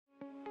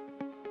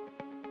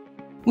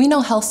We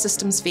know health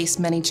systems face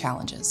many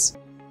challenges.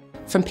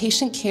 From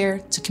patient care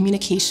to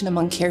communication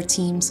among care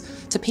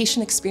teams to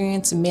patient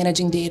experience in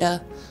managing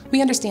data,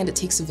 we understand it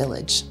takes a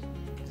village.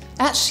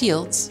 At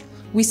Shields,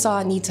 we saw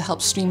a need to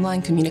help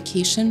streamline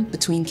communication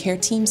between care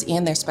teams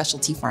and their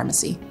specialty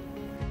pharmacy.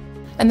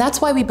 And that's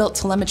why we built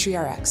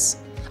TelemetryRx,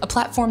 a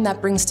platform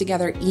that brings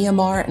together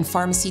EMR and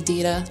pharmacy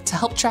data to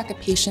help track a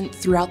patient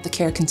throughout the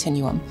care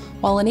continuum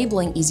while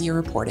enabling easier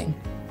reporting.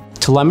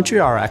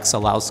 TelemetryRx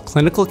allows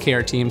clinical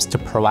care teams to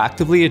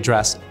proactively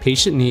address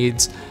patient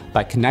needs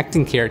by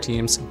connecting care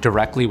teams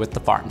directly with the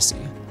pharmacy.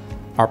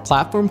 Our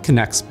platform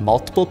connects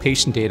multiple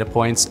patient data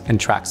points and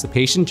tracks the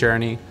patient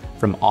journey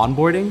from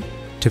onboarding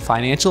to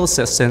financial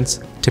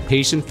assistance to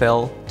patient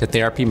fill to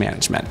therapy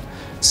management.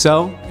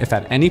 So, if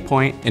at any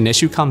point an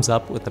issue comes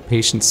up with the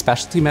patient's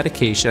specialty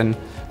medication,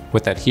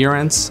 with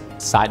adherence,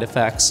 side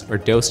effects, or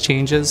dose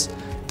changes,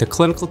 the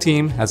clinical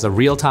team has the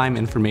real-time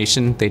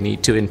information they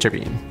need to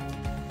intervene.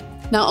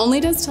 Not only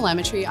does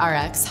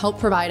TelemetryRx help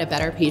provide a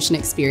better patient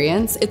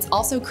experience, it's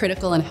also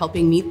critical in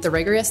helping meet the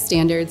rigorous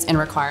standards and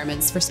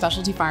requirements for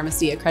specialty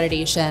pharmacy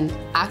accreditation,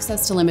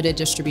 access to limited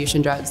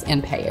distribution drugs,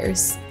 and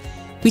payers.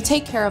 We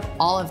take care of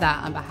all of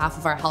that on behalf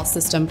of our health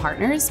system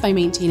partners by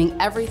maintaining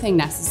everything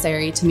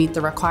necessary to meet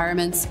the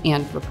requirements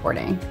and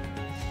reporting.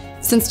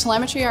 Since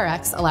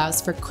TelemetryRx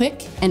allows for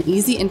quick and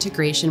easy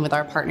integration with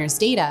our partners'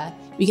 data,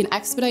 we can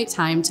expedite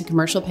time to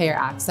commercial payer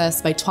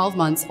access by 12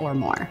 months or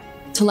more.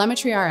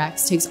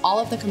 TelemetryRx takes all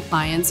of the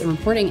compliance and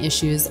reporting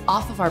issues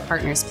off of our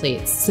partners'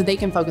 plates so they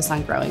can focus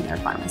on growing their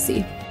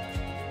pharmacy.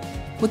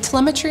 With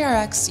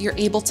TelemetryRx, you're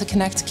able to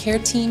connect care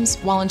teams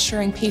while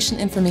ensuring patient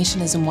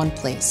information is in one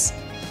place,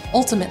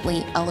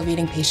 ultimately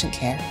elevating patient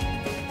care.